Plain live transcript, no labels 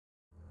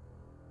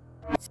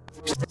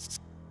Hey,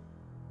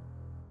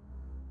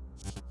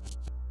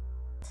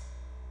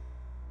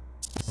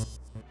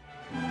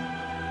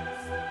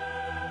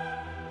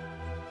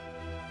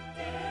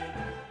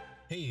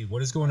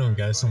 what is going on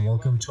guys, and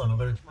welcome to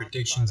another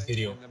predictions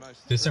video.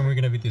 This time we're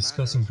going to be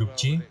discussing Group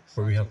G,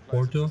 where we have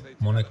Porto,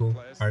 Monaco,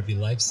 RB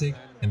Leipzig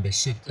and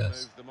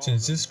Besiktas.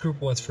 Since this group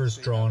was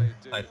first drawn,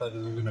 I thought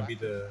this was going to be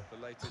the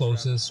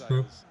closest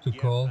group to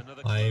call.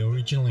 I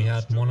originally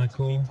had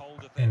Monaco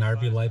and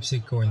RB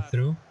Leipzig going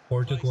through,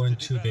 Porto going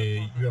to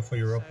the UEFA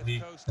Europa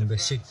League, and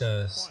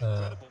Besiktas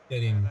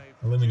getting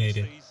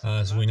eliminated.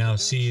 As we now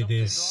see,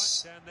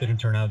 this didn't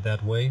turn out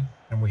that way,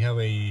 and we have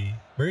a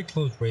very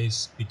close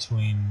race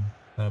between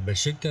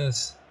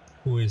Besiktas,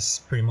 who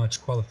is pretty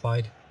much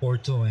qualified,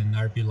 Porto and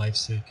RB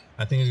Leipzig.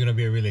 I think it's going to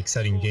be a really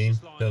exciting game.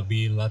 There'll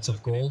be lots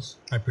of goals.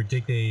 I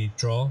predict a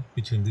draw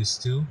between these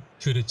two,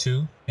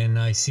 2-2, and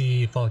I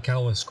see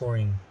Falcao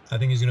scoring. I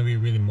think he's going to be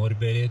really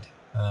motivated.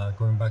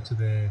 Going back to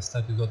the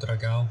Stadio do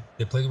Dragão,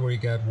 the place where he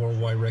got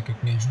worldwide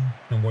recognition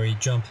and where he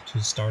jumped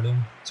to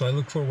stardom. So I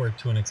look forward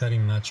to an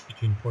exciting match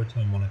between Porto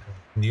and Monaco.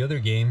 In the other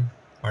game,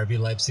 RB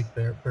Leipzig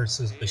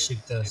versus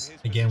Besiktas,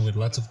 again with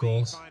lots of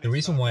goals. The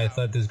reason why I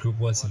thought this group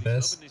was the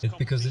best is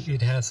because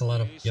it has a lot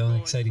of young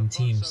exciting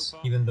teams.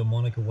 Even though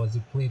Monaco was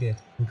depleted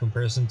in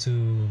comparison to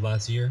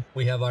last year,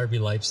 we have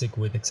RB Leipzig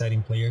with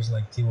exciting players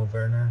like Timo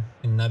Werner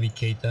and Naby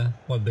Keita,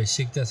 while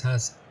Besiktas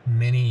has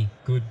many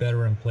good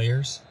veteran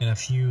players and a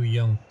few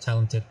young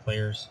talented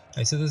players.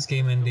 I see this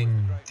game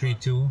ending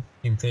 3-2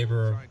 in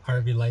favor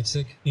of RB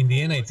Leipzig. In the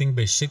end, I think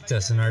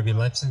Besiktas and RB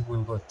Leipzig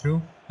will go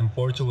through and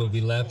Porto will be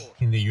left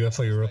in the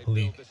UEFA Europa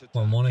League,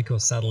 while Monaco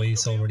sadly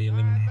is already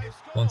eliminated.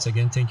 Once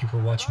again, thank you for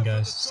watching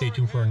guys. Stay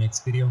tuned for our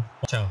next video.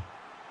 Ciao.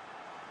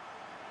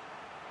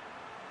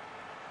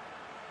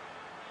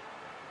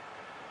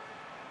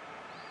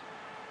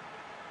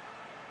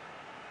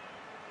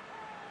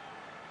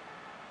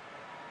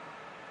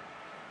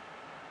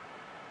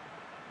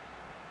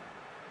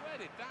 Where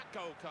did that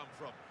goal come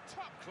from?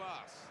 Top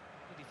class.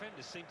 The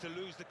defenders seemed to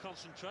lose the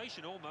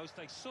concentration almost.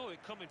 They saw it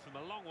coming from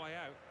a long way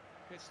out.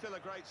 It's still a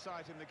great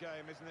sight in the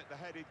game, isn't it? The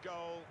headed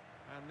goal,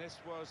 and this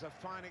was a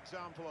fine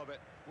example of it.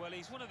 Well,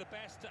 he's one of the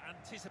best at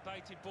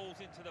anticipating balls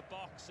into the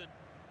box, and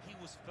he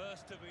was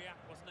first to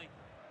react, wasn't he?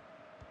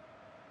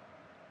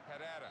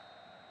 Herrera.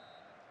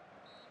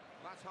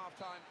 That's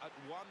half-time at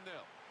 1-0.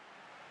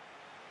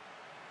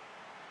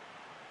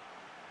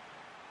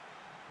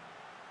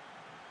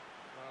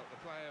 Well,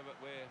 the player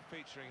that we're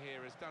featuring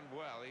here has done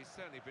well. He's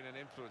certainly been an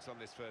influence on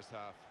this first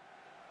half.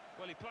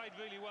 Well, he played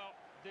really well,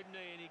 didn't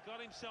he? And he got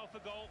himself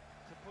a goal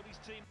to put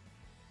his team...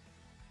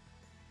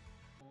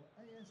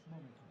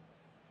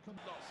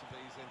 Lots of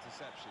these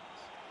interceptions.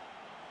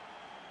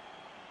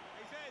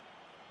 He's in.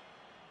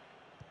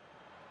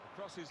 The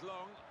cross is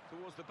long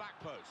towards the back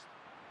post.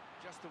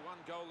 Just the one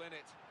goal in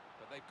it,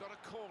 but they've got a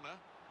corner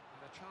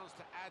and a chance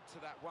to add to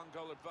that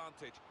one-goal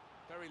advantage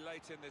very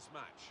late in this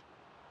match.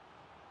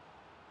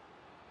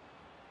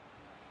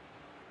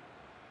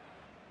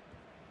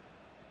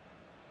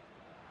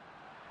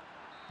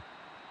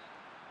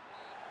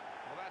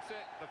 Well, that's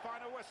it, the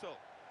final whistle.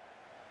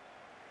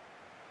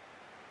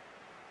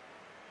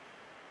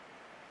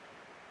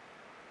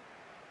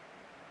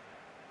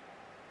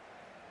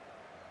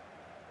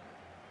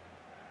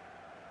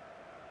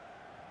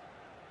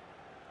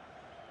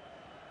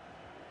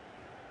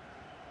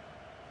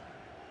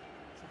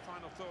 Some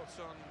final thoughts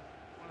on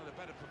one of the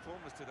better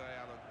performers today,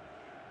 Alan?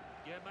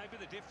 Yeah, maybe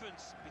the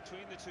difference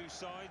between the two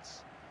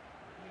sides.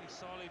 Really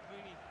solid,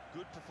 really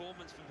good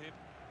performance from him.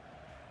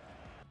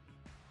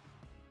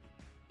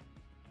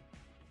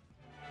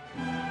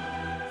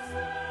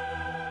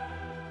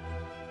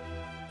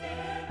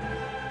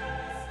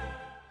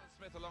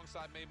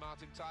 Alongside me,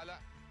 Martin Tyler,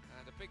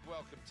 and a big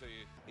welcome to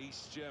you.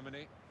 East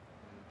Germany,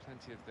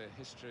 plenty of the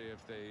history of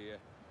the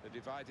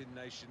divided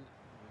nation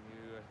when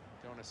you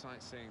go on a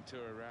sightseeing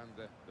tour around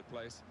the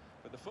place.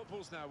 But the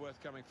football's now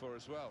worth coming for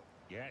as well.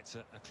 Yeah, it's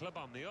a club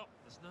on the up,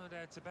 there's no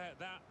doubt about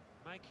that.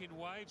 Making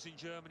waves in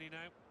Germany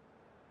now.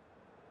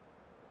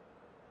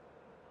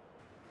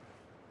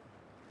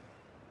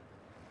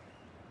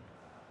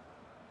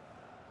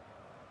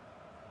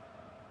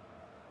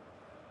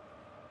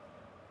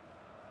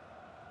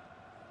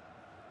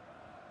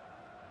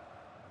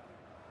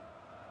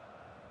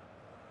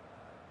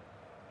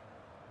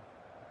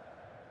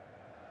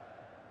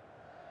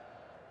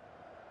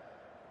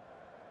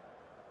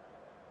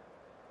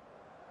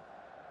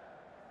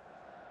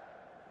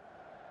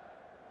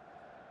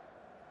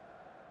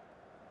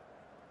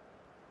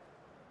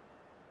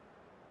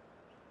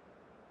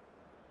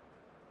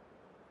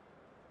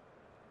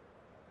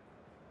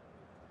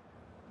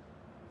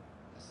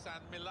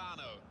 San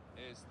Milano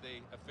is the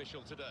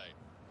official today.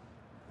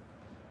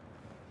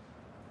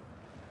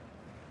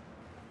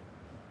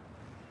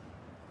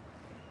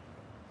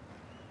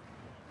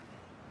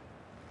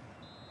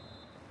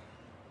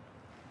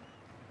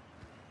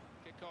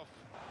 Kick-off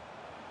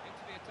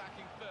into the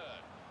attacking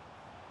third.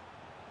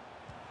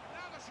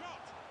 Now the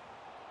shot!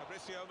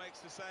 Fabricio makes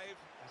the save.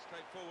 A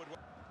straightforward one.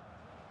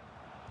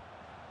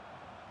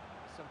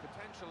 some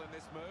potential in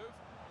this move.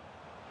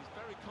 He's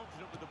very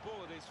confident with the ball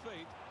at his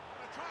feet.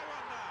 A try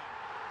one now.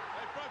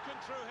 They've broken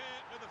through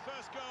here with the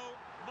first goal.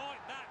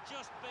 Might that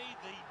just be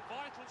the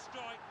vital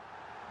strike?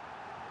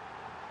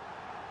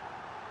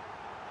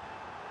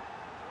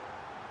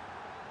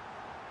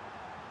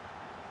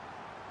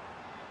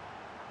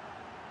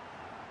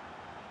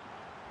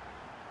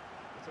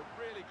 It's a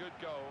really good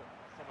goal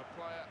from a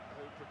player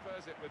who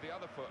prefers it with the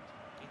other foot.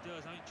 He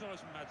does. I mean, it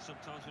drives me mad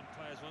sometimes when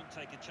players won't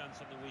take a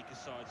chance on the weaker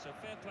side. So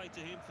fair play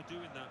to him for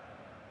doing that.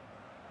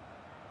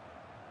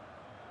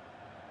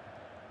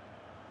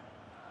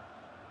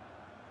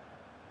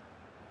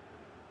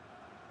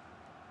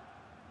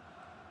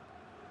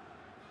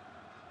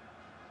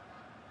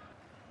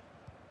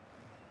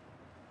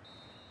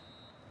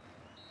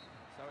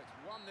 So it's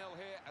 1-0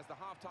 here as the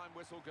half-time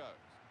whistle goes.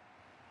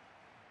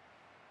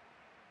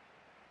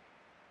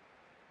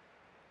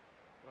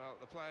 Well,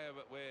 the player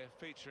that we're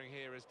featuring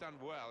here has done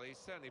well. He's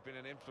certainly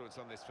been an influence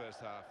on this first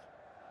half.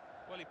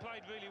 Well, he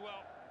played really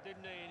well,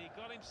 didn't he? And he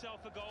got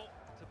himself a goal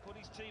to put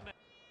his team in.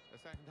 The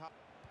second half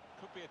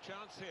could be a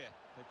chance here.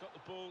 They've got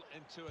the ball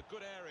into a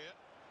good area.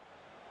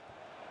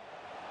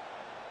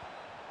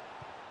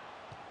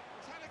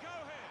 He's had a go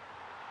here.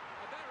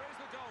 And there is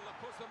the goal that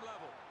puts them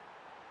level.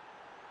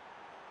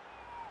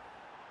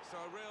 So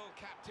a real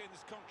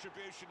captain's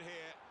contribution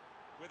here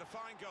with a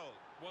fine goal.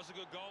 Was a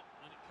good goal,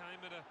 and it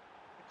came at a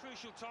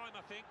crucial time,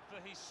 I think,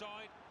 for his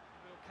side.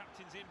 Real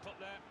captain's input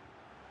there.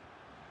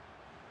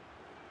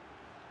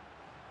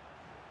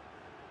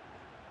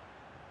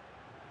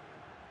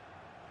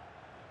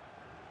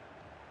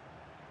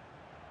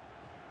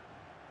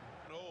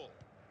 And all.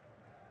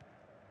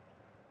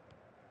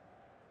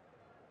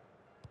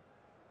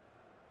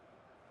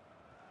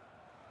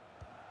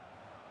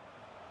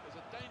 There's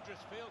a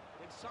dangerous field,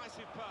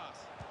 incisive pass.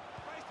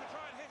 Space to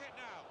try and hit it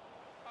now.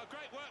 Oh,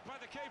 great work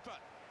by the keeper.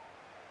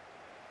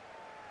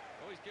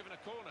 Oh, he's given a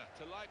corner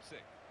to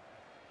Leipzig.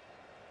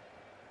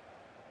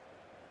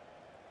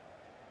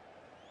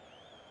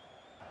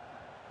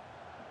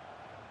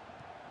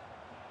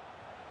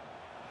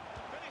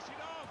 Finish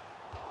it off!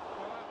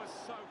 Well, that was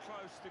so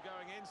close to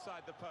going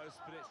inside the post,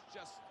 but it's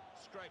just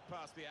straight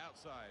past the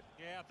outside.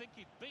 Yeah, I think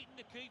he'd beaten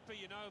the keeper,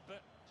 you know,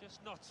 but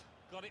just not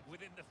got it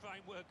within the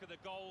framework of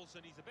the goals,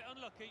 and he's a bit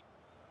unlucky.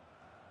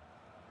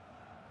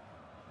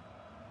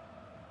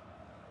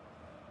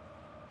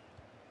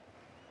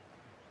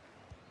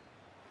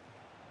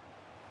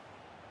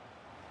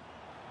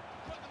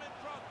 Put them in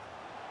front,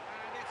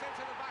 and it's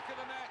into the back of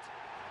the net,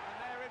 and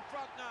they're in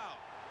front now.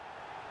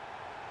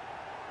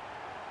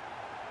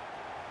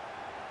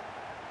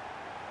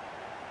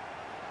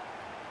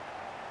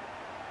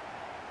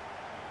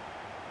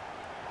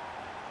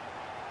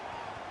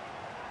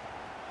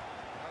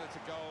 Well, it's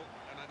a goal,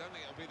 and I don't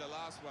think it'll be the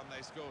last one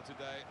they score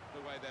today,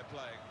 the way they're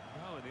playing.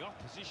 No, and the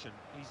opposition,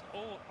 he's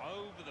all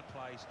over the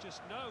place.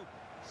 Just no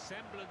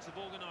semblance of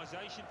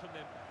organisation from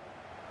them.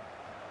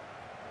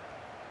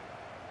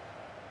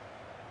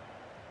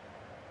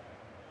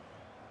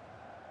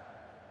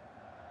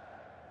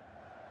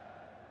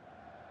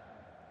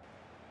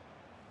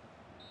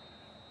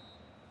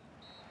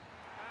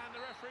 And the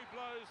referee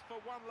blows for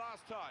one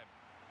last time.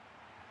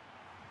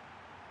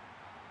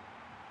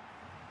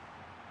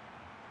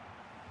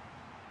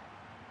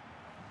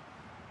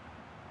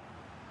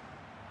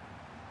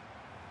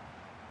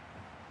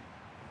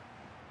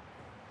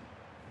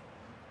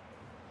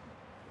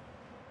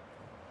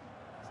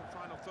 Some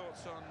final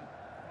thoughts on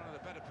one of the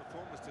better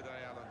performers today,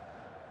 Alan.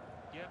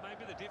 Yeah,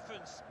 maybe the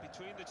difference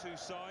between the two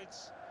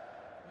sides.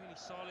 Really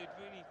solid,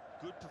 really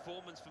good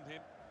performance from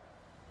him.